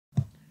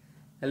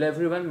Hello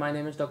everyone, my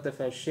name is Dr.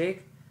 Faiz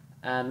Sheikh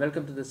and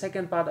welcome to the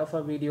second part of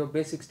our video,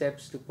 Basic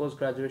Steps to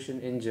Post-Graduation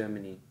in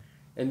Germany.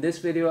 In this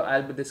video,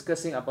 I'll be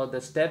discussing about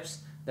the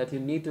steps that you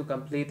need to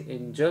complete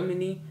in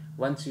Germany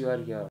once you are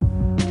here.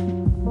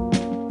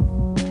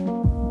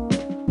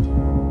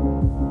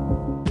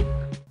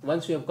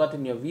 Once you have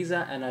gotten your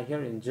visa and are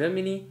here in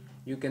Germany,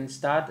 you can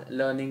start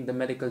learning the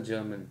medical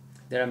German.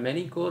 There are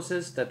many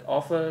courses that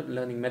offer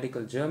learning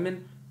medical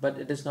German, but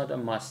it is not a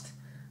must.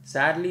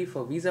 Sadly,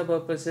 for visa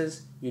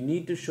purposes, you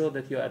need to show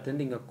that you are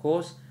attending a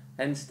course,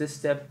 hence this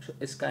step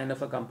is kind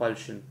of a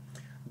compulsion.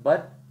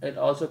 But it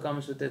also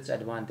comes with its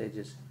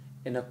advantages.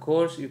 In a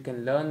course, you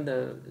can learn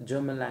the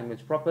German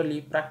language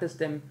properly, practice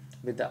them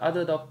with the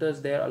other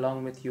doctors there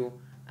along with you,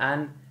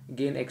 and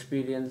gain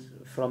experience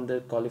from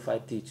the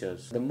qualified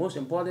teachers. The most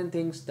important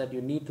things that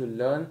you need to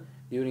learn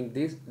during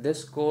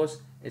this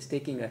course is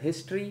taking a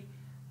history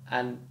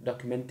and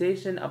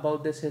documentation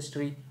about this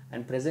history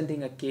and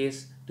presenting a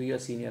case to your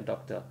senior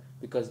doctor,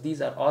 because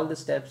these are all the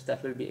steps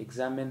that will be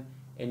examined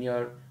in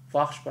your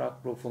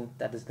Fachsprachprüfung,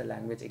 that is the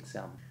language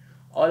exam.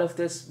 All of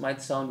this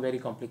might sound very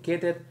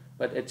complicated,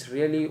 but it's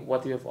really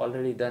what you have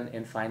already done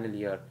in final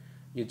year.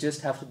 You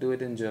just have to do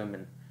it in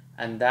German,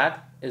 and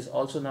that is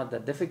also not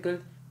that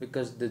difficult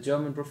because the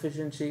German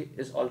proficiency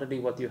is already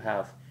what you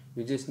have.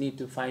 You just need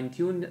to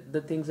fine-tune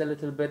the things a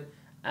little bit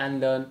and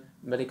learn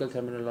medical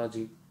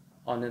terminology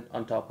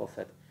on top of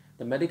it.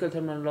 The medical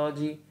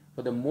terminology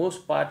for the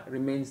most part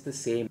remains the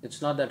same.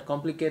 It's not that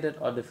complicated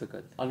or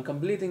difficult. On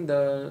completing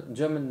the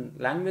German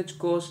language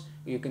course,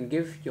 you can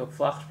give your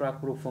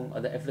Fachsprachprüfung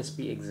or the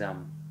FSP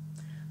exam.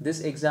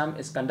 This exam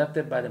is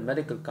conducted by the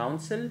medical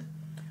council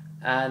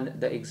and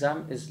the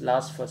exam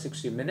lasts for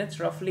 60 minutes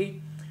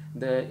roughly.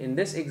 In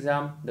this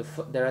exam,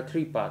 there are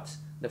three parts.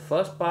 The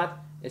first part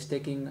is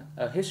taking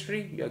a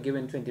history. You are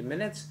given 20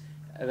 minutes.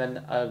 When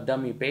a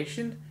dummy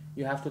patient,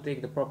 you have to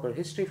take the proper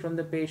history from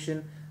the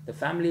patient, the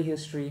family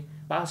history,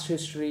 past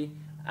history,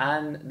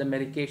 and the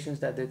medications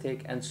that they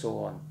take, and so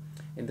on.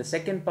 In the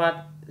second part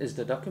is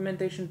the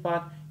documentation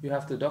part. You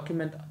have to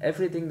document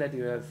everything that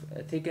you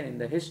have taken in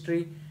the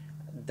history.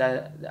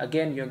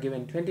 Again, you're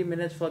given 20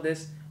 minutes for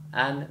this.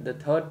 And the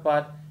third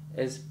part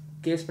is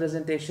case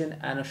presentation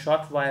and a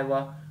short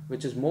viva,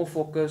 which is more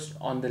focused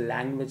on the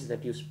language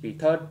that you speak.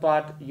 Third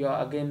part, you're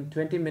again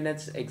 20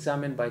 minutes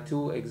examined by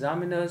two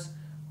examiners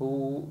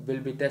who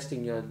will be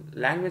testing your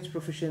language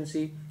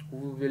proficiency,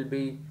 who will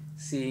be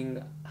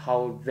seeing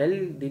how well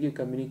did you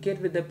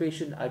communicate with the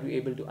patient, are you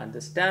able to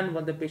understand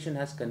what the patient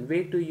has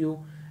conveyed to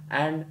you,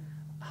 and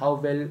how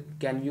well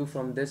can you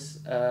from this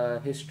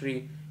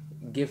history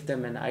give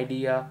them an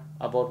idea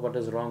about what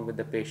is wrong with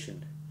the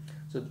patient.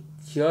 So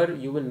here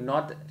you will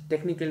not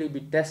technically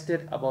be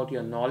tested about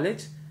your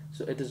knowledge,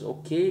 so it is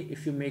okay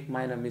if you make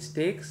minor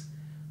mistakes,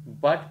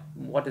 but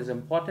what is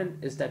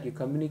important is that you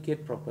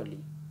communicate properly,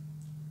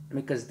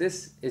 because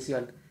this is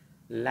your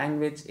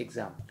language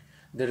exam.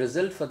 The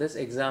result for this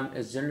exam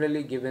is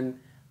generally given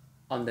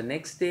on the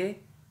next day,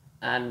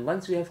 and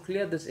once you have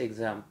cleared this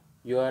exam,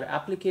 you are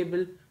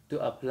applicable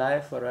to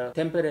apply for a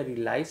temporary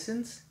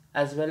license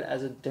as well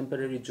as a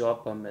temporary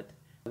job permit,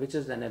 which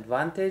is an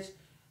advantage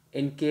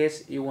in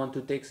case you want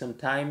to take some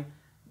time,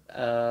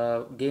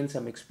 gain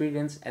some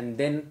experience, and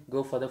then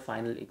go for the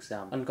final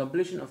exam. On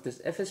completion of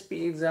this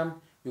FSP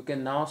exam, you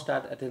can now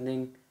start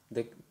attending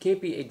the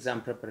KP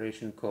exam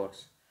preparation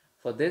course.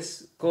 For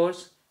this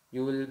course,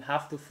 you will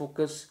have to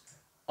focus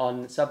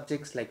on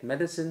subjects like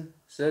medicine,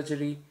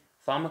 surgery,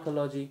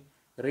 pharmacology,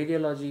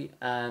 radiology,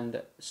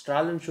 and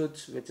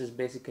Strahlenschutz, which is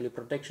basically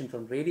protection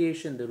from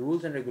radiation, the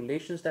rules and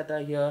regulations that are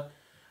here,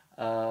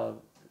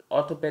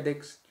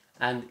 orthopedics,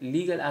 and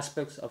legal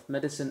aspects of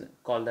medicine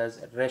called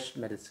as Recht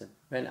medicine.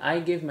 When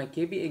I gave my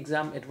KB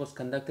exam, it was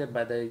conducted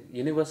by the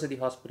University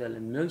Hospital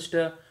in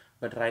Münster,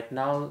 but right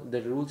now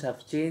the rules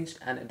have changed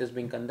and it is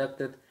being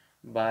conducted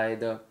by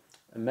the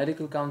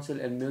Medical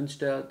Council in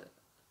Münster,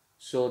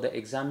 so the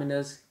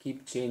examiners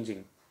keep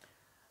changing.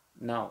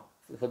 Now,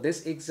 for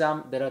this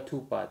exam, there are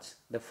two parts.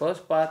 The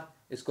first part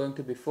is going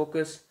to be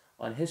focused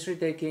on history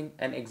taking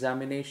and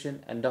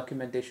examination and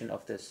documentation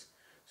of this.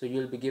 So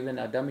you'll be given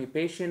a dummy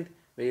patient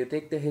where you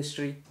take the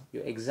history,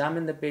 you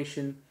examine the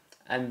patient,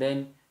 and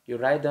then you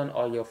write down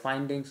all your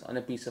findings on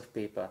a piece of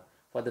paper.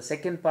 For the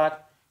second part,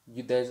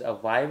 there's a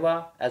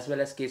viva as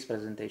well as case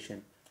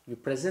presentation. You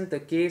present the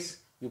case,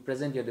 you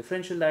present your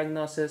differential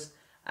diagnosis,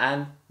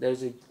 and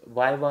there's a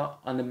viva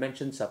on the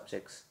mentioned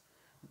subjects.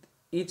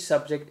 Each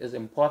subject is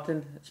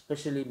important,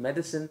 especially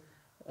medicine,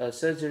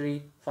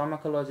 surgery,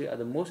 pharmacology are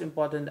the most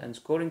important and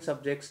scoring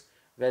subjects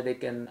where they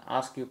can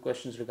ask you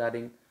questions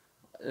regarding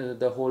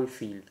the whole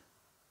field.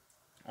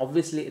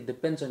 Obviously, it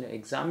depends on your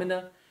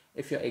examiner.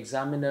 If your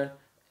examiner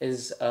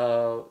is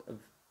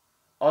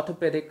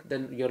orthopedic,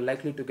 then you're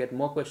likely to get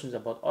more questions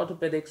about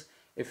orthopedics.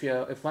 If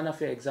one of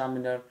your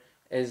examiner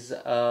is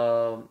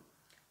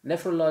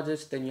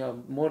nephrologist, then you're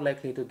more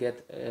likely to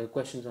get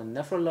questions on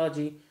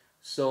nephrology.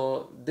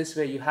 So this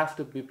way you have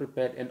to be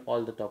prepared in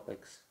all the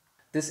topics.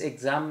 This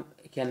exam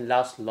can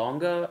last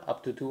longer,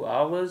 up to 2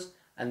 hours,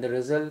 and the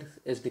result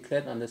is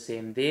declared on the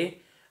same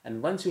day.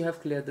 And once you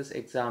have cleared this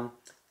exam,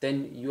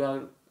 then you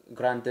are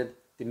granted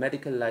the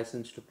medical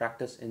license to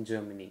practice in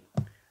Germany.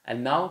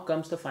 And now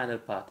comes the final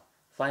part,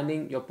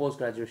 finding your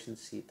post-graduation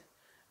seat.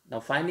 Now,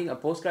 finding a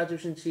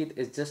post-graduation seat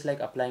is just like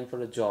applying for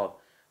a job.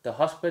 The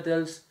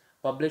hospitals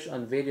publish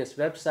on various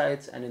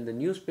websites and in the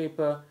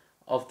newspaper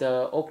of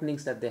the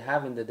openings that they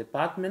have in the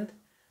department,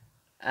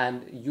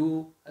 and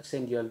you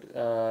send your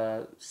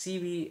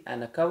CV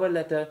and a cover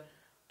letter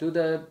to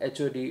the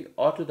HOD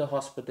or to the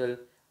hospital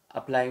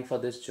applying for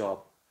this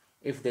job.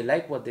 If they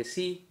like what they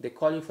see, they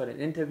call you for an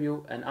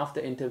interview, and after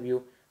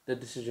interview, the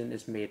decision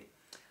is made.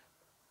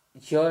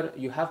 Here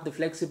you have the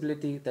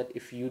flexibility that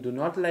if you do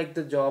not like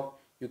the job,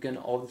 you can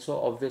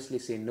also obviously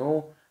say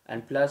no,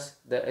 and plus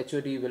the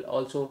HOD will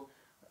also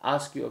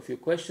ask you a few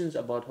questions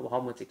about how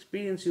much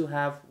experience you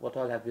have, what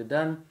all have you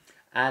done,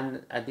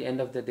 and at the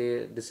end of the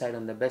day decide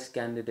on the best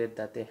candidate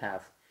that they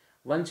have.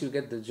 Once you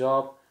get the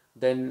job,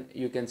 then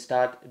you can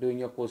start doing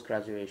your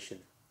post-graduation.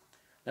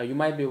 Now you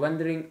might be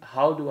wondering,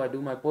 how do I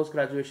do my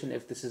post-graduation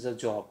if this is a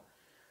job?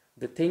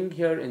 The thing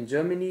here in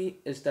Germany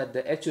is that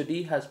the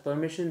HOD has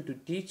permission to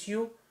teach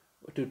you,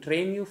 to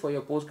train you for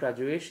your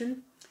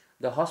post-graduation.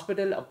 The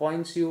hospital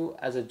appoints you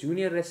as a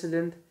junior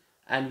resident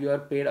and you are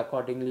paid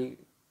accordingly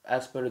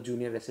as per a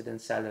junior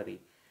resident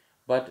salary.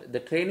 But the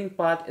training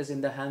part is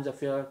in the hands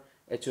of your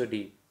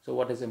HOD. So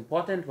what is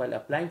important while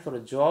applying for a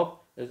job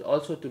is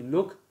also to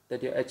look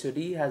that your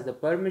HOD has the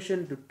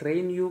permission to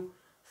train you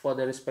for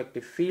the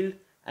respective field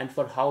and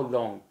for how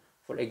long.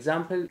 For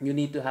example, you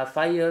need to have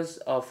 5 years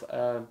of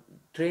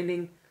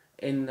training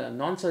in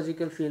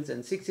non-surgical fields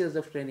and 6 years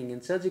of training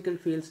in surgical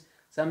fields.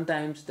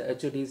 Sometimes the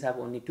HODs have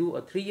only 2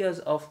 or 3 years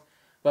of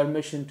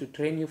permission to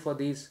train you for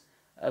these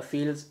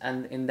fields,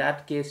 and in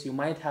that case you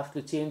might have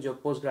to change your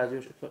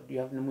post-graduation,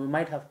 you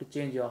might have to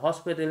change your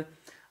hospital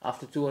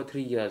after 2 or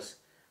 3 years.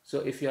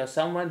 So if you are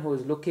someone who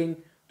is looking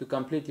to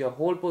complete your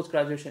whole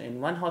post-graduation in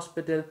one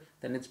hospital,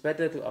 then it's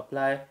better to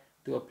apply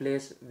to a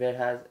place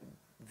where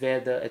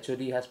the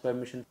HOD has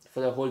permission for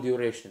the whole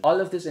duration.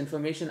 All of this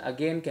information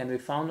again can be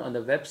found on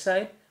the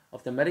website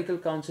of the medical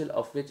council,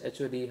 of which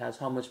HOD has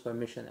how much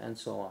permission and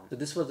so on. So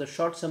this was a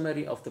short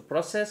summary of the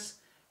process.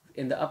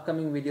 In the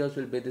upcoming videos,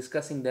 we'll be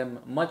discussing them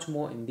much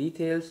more in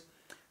details.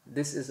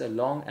 This is a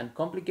long and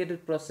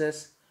complicated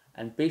process,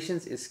 and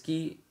patience is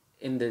key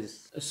in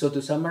this. So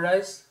to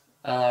summarize,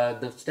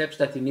 the steps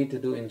that you need to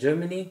do in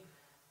Germany: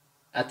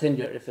 attend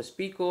your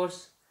FSP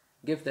course,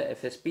 give the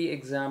FSP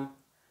exam,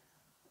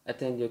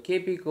 attend your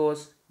KP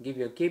course, give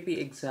your KP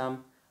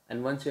exam,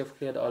 and once you have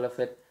cleared all of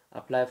it,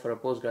 apply for a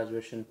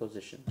post-graduation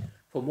position.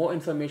 For more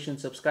information,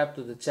 subscribe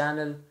to the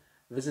channel,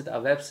 visit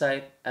our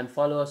website, and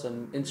follow us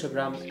on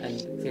Instagram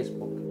and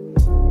Facebook.